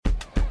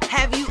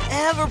Have you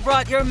ever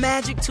brought your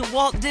magic to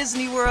Walt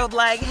Disney World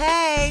like,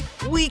 hey,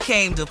 we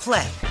came to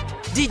play?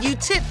 Did you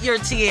tip your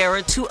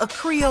tiara to a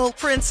Creole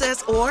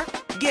princess or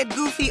get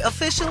goofy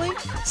officially?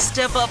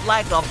 Step up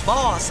like a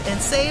boss and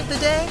save the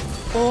day?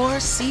 Or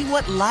see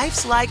what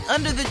life's like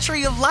under the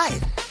tree of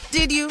life?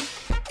 Did you?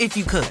 If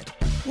you could.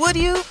 Would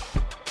you?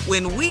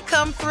 When we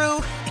come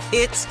through,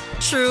 it's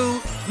true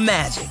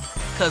magic.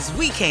 'Cause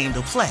we came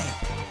to play.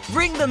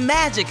 Bring the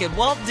magic at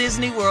Walt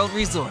Disney World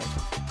Resort.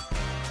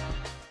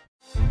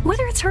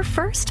 Whether it's her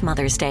first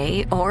Mother's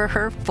Day or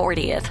her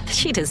 40th,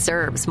 she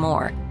deserves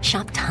more.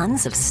 Shop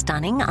tons of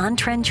stunning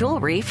on-trend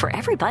jewelry for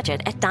every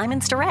budget at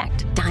Diamonds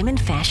Direct. Diamond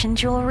fashion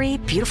jewelry,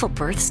 beautiful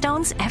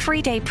birthstones,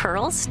 everyday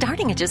pearls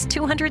starting at just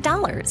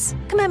 $200.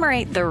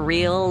 Commemorate the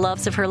real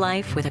loves of her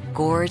life with a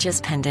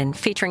gorgeous pendant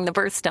featuring the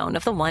birthstone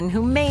of the one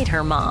who made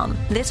her mom.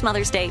 This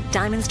Mother's Day,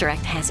 Diamonds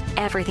Direct has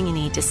everything you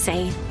need to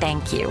say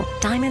thank you.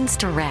 Diamonds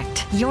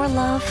Direct. Your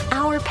love,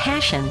 our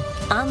passion.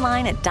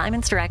 Online at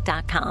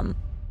diamondsdirect.com.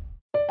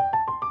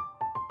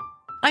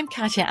 I'm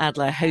Katya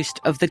Adler, host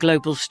of The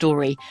Global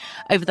Story.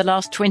 Over the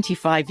last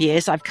 25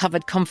 years, I've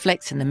covered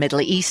conflicts in the Middle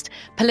East,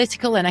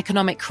 political and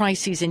economic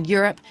crises in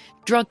Europe,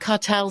 drug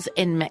cartels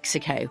in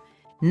Mexico.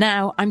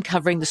 Now I'm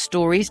covering the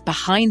stories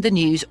behind the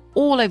news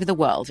all over the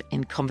world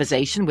in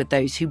conversation with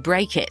those who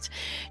break it.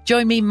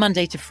 Join me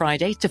Monday to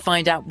Friday to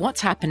find out what's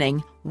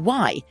happening,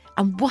 why,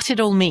 and what it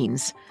all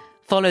means.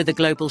 Follow The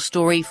Global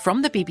Story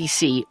from the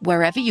BBC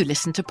wherever you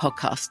listen to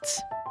podcasts.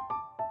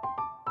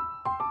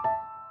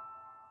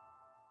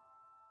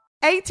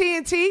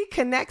 AT&T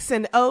connects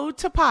an ode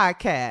to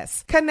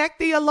podcasts. Connect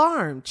the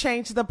alarm.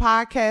 Change the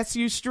podcast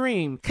you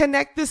stream.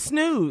 Connect the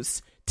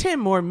snooze. 10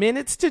 more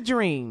minutes to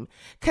dream.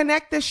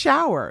 Connect the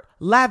shower.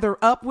 Lather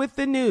up with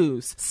the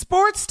news.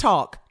 Sports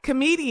talk,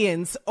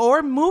 comedians,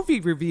 or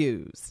movie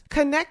reviews.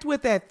 Connect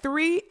with that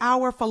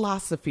 3-hour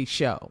philosophy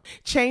show.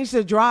 Change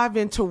the drive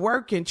into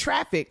work in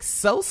traffic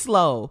so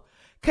slow.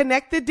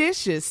 Connect the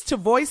dishes to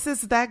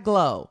voices that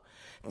glow.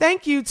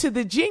 Thank you to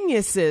the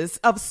geniuses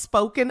of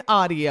spoken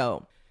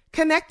audio.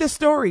 Connect the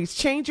stories,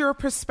 change your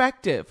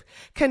perspective.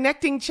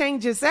 Connecting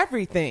changes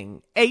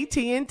everything.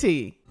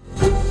 AT&T.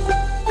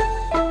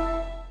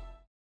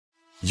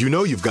 You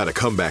know you've got a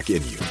comeback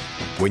in you.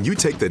 When you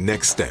take the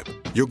next step,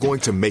 you're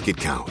going to make it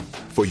count.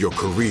 For your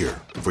career,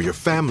 for your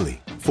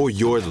family, for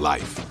your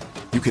life.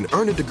 You can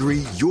earn a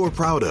degree you're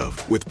proud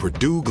of with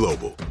Purdue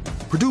Global.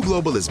 Purdue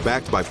Global is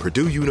backed by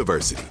Purdue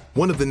University,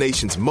 one of the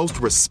nation's most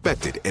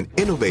respected and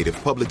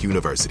innovative public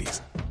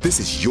universities. This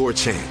is your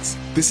chance.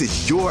 This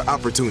is your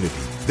opportunity.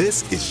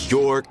 This is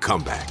your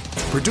comeback.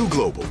 Purdue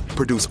Global,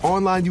 Purdue's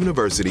online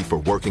university for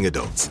working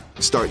adults.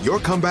 Start your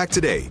comeback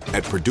today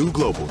at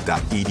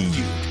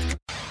purdueglobal.edu.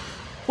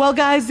 Well,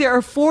 guys, there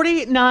are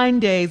 49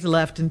 days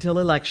left until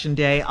Election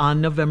Day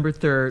on November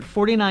 3rd.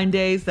 49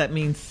 days, that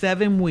means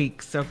 7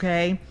 weeks,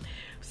 okay?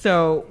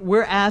 So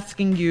we're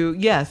asking you,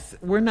 yes,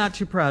 we're not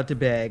too proud to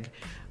beg.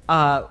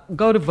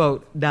 Go to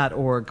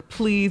vote.org.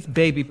 Please,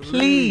 baby,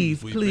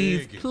 please.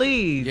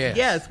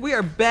 Yes, we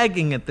are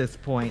begging at this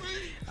point.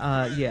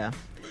 Yeah.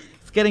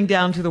 It's getting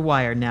down to the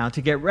wire now.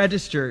 To get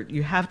registered,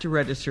 you have to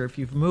register. If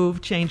you've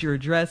moved, change your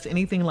address,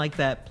 anything like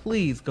that,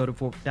 please go to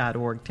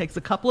vote.org. Takes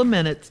a couple of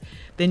minutes.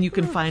 Then you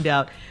can find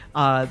out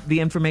the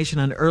information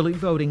on early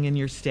voting in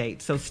your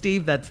state. So,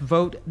 Steve, that's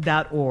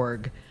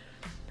vote.org.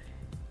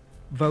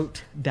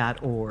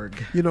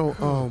 Vote.org. You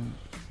know,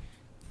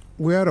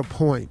 we're at a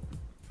point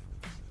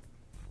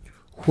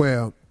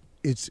where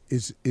it's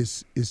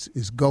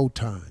go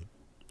time.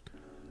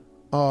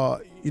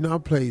 You know, I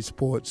played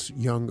sports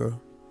younger.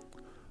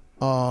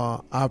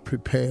 I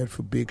prepared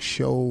for big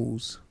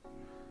shows.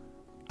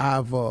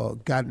 I've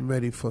gotten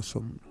ready for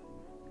some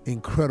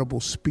incredible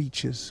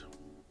speeches.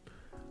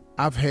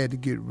 I've had to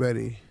get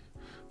ready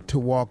to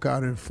walk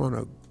out in front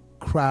of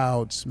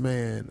crowds,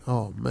 man.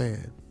 Oh,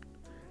 man.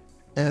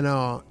 And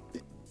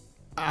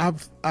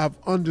I've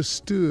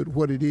understood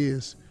what it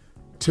is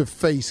to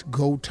face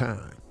go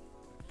time.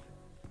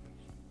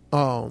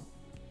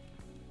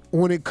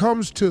 When it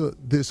comes to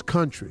this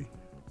country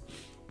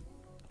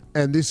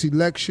and this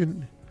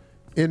election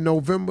in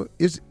November,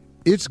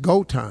 it's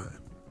go time.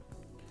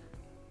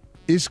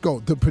 It's go.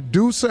 The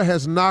producer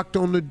has knocked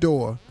on the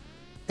door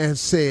and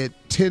said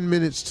 10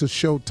 minutes to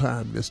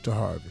showtime, Mr.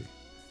 Harvey.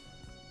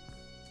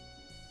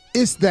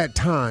 It's that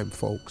time,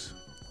 folks.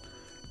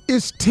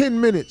 It's 10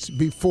 minutes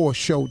before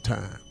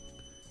showtime.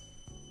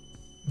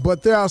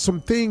 But there are some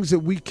things that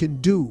we can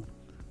do.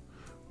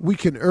 We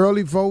can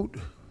early vote.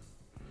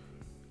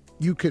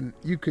 You can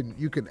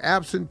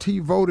absentee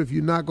vote if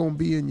you're not going to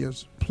be in your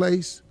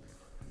place.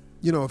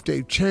 You know, if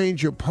they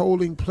change your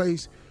polling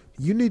place,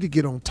 you need to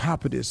get on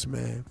top of this,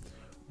 man.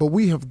 But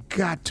we have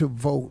got to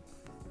vote.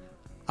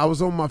 I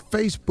was on my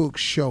Facebook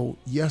show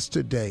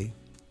yesterday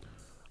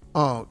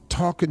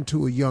talking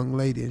to a young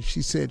lady, and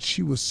she said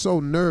she was so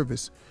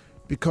nervous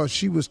because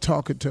she was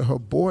talking to her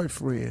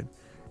boyfriend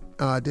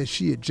that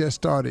she had just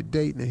started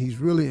dating, and he's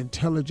really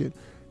intelligent,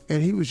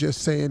 and he was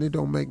just saying it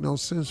don't make no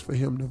sense for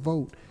him to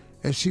vote.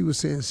 And she was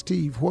saying,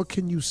 Steve, what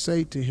can you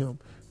say to him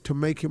to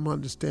make him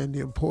understand the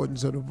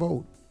importance of the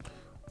vote?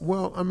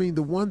 Well, I mean,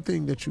 the one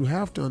thing that you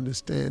have to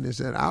understand is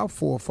that our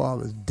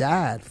forefathers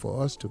died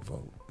for us to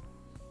vote.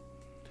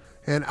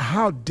 And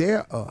how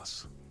dare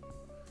us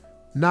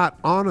not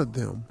honor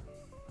them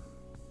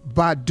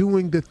by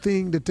doing the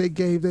thing that they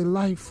gave their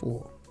life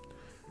for,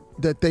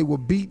 that they were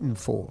beaten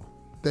for,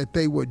 that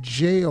they were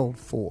jailed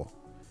for,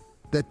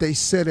 that they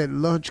sat at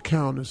lunch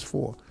counters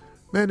for.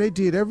 Man, they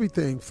did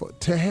everything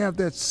to have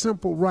that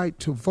simple right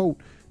to vote,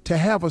 to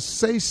have a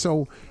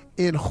say-so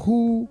in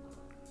who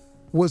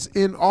was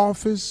in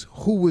office,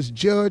 who was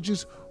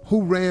judges,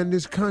 who ran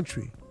this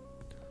country.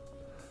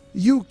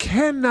 You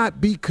cannot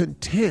be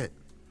content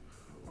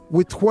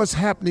with what's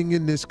happening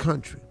in this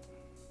country.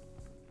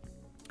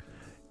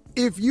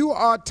 If you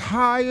are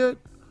tired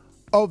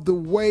of the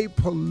way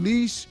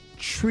police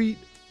treat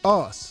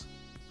us,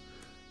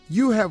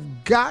 you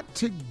have got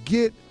to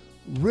get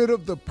rid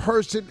of the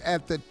person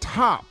at the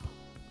top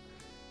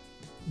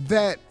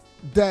that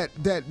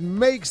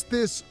makes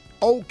this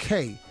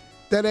okay,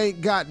 that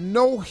ain't got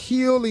no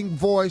healing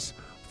voice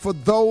for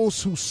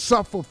those who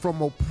suffer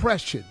from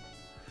oppression,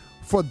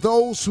 for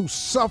those who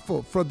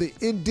suffer from the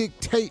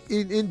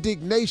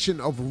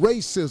indignation of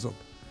racism.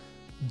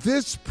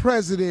 This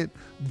president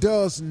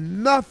does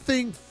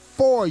nothing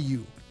for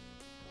you.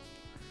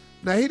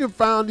 Now, he done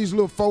found these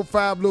little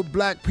 4-5 little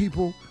black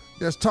people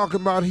that's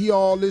talking about he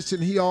all this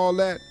and he all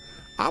that.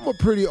 I'm a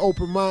pretty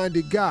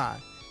open-minded guy.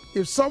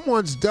 If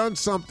someone's done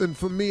something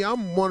for me,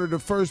 I'm one of the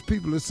first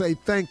people to say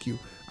thank you.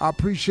 I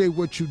appreciate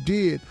what you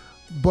did,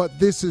 but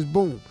this is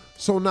boom.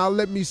 So now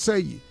let me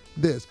say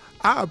this.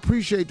 I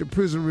appreciate the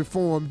prison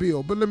reform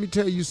bill, but let me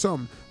tell you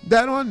something.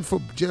 That wasn't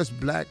for just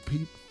black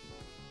people.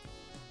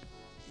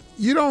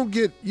 You don't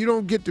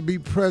get to be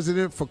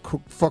president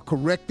for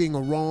correcting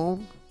a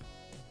wrong.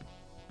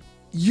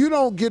 You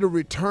don't get a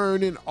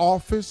return in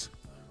office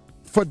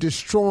for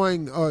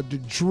destroying the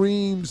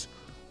dreams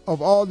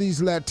of all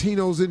these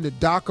Latinos in the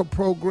DACA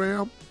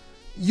program.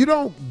 You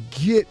don't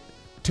get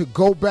to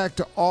go back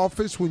to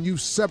office when you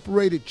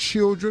separated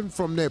children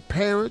from their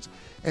parents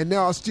and there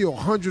are still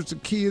hundreds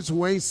of kids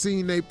who ain't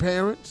seen their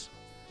parents.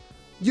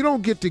 You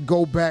don't get to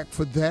go back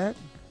for that.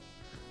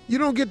 You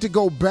don't get to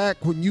go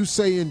back when you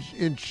say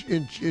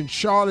in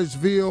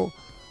Charlottesville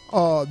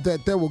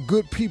that there were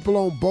good people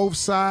on both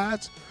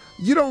sides.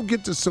 You don't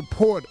get to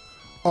support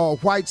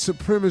white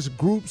supremacist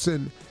groups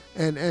and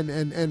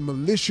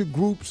militia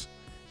groups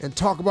and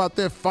talk about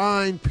their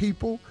fine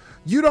people.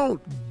 You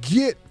don't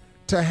get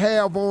to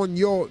have on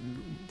your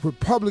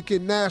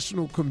Republican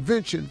National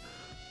Convention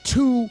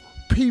two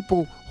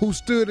people who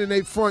stood in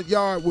their front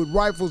yard with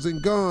rifles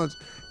and guns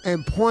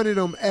and pointed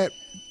them at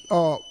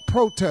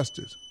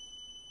protesters.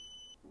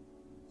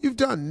 You've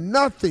done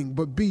nothing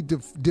but be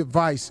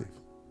divisive.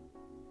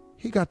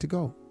 He got to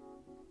go.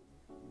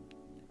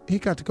 He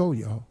got to go,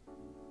 y'all.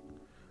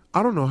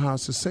 I don't know how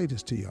else to say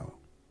this to y'all.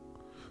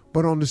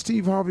 But on the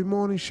Steve Harvey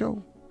Morning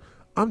Show,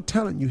 I'm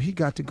telling you, he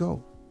got to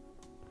go.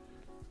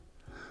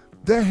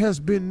 There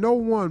has been no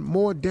one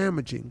more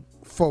damaging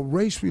for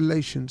race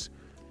relations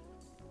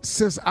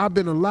since I've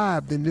been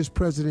alive than this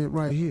president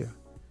right here.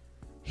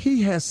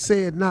 He has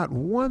said not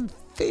one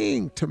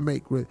thing to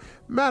make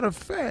matter of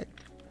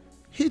fact,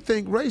 he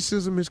think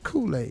racism is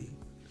Kool-Aid.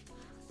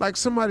 Like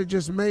somebody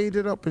just made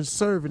it up and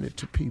serving it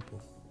to people.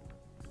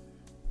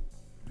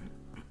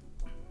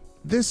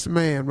 This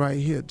man right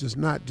here does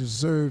not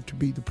deserve to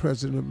be the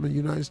president of the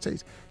United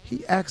States.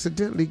 He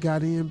accidentally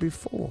got in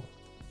before.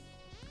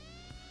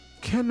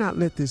 Cannot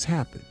let this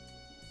happen.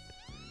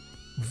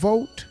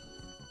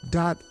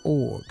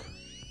 Vote.org.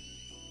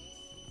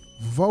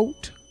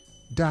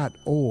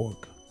 Vote.org.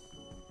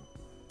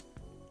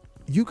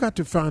 You got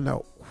to find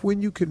out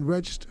when you can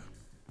register.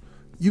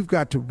 You've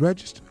got to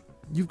register.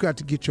 You've got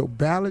to get your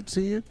ballots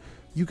in.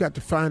 You got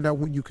to find out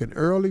when you can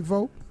early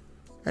vote.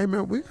 Hey,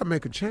 man, we got to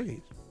make a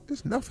change.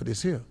 There's enough of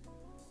this here.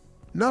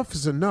 Enough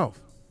is enough.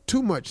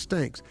 Too much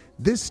stinks.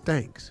 This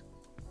stinks.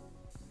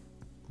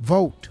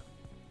 Vote.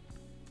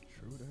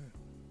 True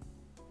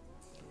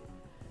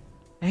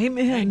that.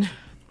 Amen.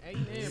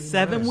 Amen.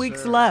 7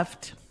 weeks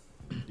left.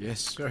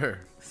 Yes, sir.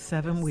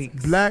 7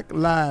 weeks. Black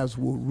lives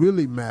will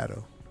really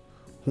matter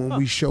when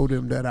we show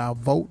them that our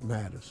vote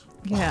matters.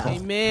 Yeah.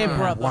 Amen,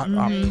 brother.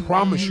 I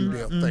promise you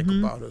they'll think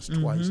about us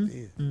twice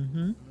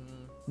then.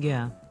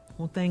 Yeah.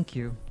 Well, thank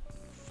you.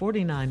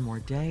 49 more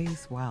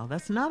days. Wow,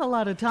 that's not a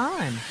lot of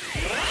time.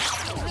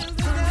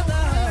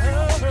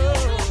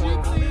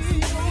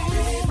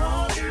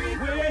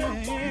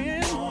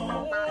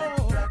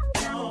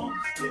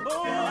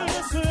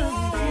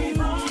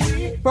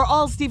 For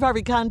all Steve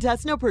Harvey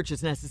contests, no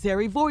purchase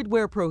necessary, void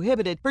where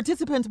prohibited.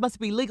 Participants must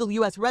be legal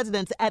U.S.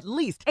 residents at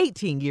least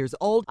 18 years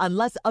old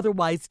unless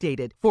otherwise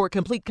stated. For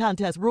complete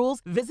contest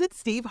rules, visit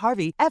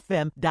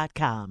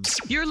SteveHarveyFM.com.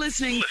 You're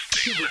listening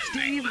to the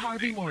Steve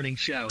Harvey Morning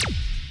Show.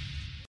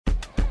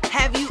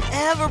 Have you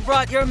ever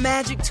brought your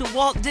magic to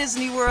Walt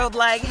Disney World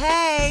like,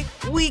 hey,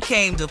 we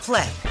came to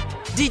play?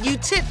 Did you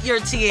tip your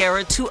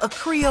tiara to a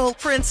Creole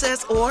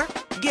princess or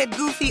get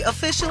goofy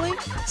officially?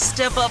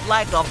 Step up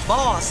like a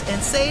boss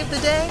and save the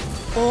day?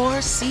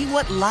 Or see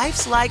what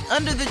life's like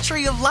under the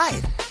tree of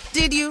life?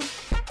 Did you?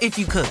 If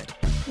you could,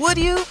 would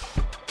you?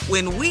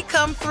 When we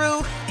come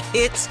through,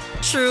 it's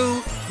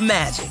true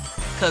magic.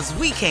 'Cause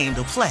we came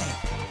to play.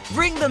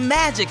 Bring the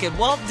magic at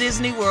Walt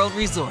Disney World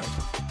Resort.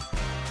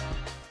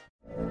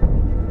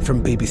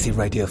 From BBC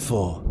Radio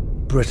 4,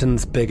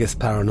 Britain's biggest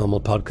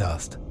paranormal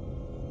podcast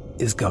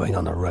is going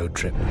on a road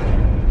trip.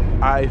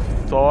 I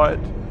thought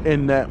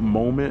in that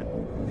moment,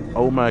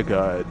 oh my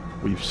God,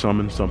 we've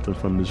summoned something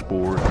from this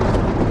board.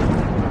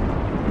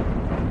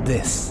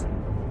 This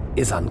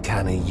is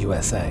Uncanny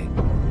USA.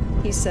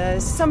 He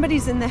says,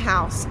 somebody's in the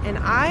house, and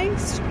I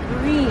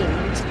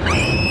screamed.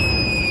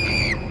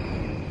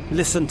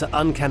 Listen to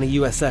Uncanny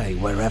USA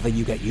wherever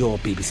you get your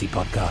BBC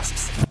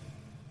podcasts,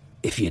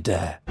 if you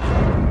dare.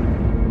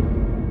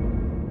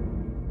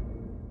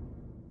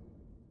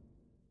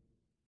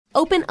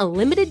 Open a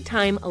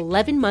limited-time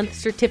 11-month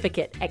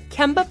certificate at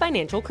Kemba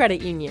Financial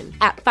Credit Union.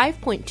 At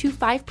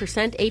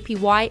 5.25%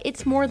 APY,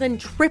 it's more than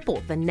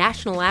triple the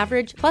national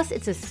average, plus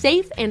it's a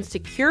safe and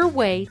secure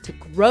way to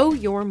grow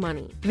your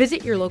money.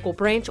 Visit your local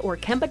branch or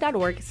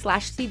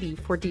kemba.org/CD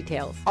for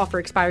details. Offer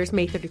expires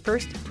May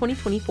 31st,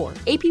 2024.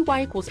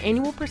 APY equals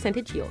annual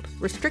percentage yield.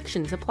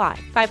 Restrictions apply.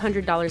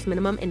 $500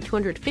 minimum and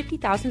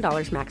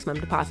 $250,000 maximum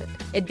deposit.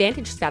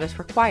 Advantage status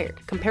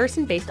required.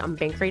 Comparison based on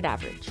bank rate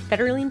average.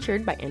 Federally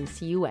insured by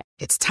NCUA.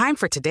 It's time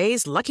for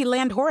today's Lucky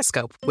Land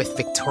horoscope with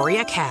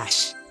Victoria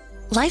Cash.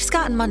 Life's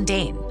gotten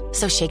mundane,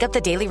 so shake up the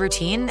daily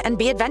routine and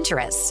be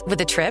adventurous with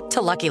a trip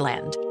to Lucky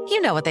Land. You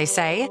know what they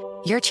say,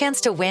 your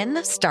chance to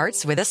win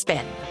starts with a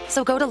spin.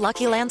 So go to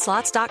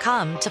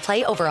LuckyLandSlots.com to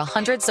play over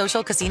 100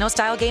 social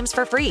casino-style games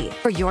for free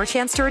for your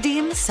chance to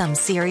redeem some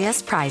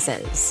serious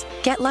prizes.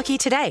 Get lucky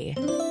today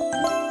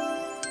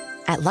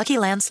at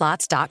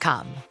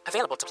LuckyLandSlots.com.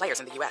 Available to players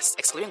in the U.S.,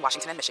 excluding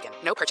Washington and Michigan.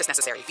 No purchase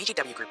necessary.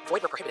 VGW Group.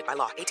 Void where prohibited by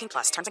law.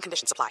 18+. Terms and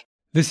conditions apply.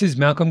 This is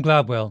Malcolm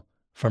Gladwell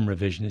from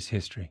Revisionist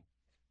History.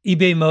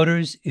 eBay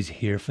Motors is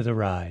here for the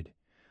ride.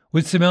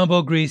 With some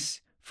elbow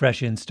grease,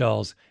 fresh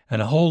installs,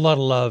 and a whole lot of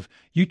love,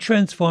 you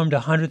transformed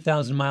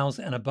 100,000 miles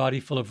and a body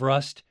full of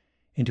rust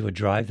into a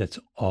drive that's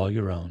all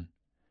your own.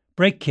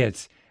 Brake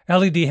kits,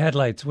 LED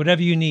headlights,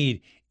 whatever you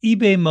need,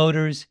 eBay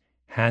Motors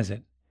has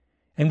it.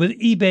 And with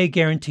eBay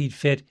Guaranteed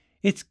Fit,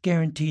 it's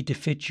guaranteed to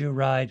fit your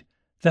ride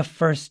the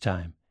first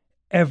time,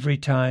 every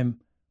time,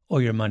 or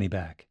your money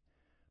back.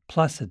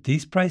 Plus, at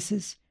these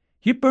prices,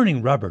 you're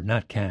burning rubber,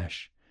 not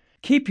cash.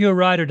 Keep your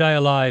ride or die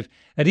alive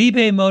at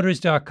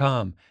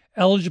ebaymotors.com.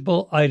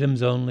 Eligible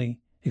items only.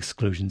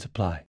 Exclusions apply.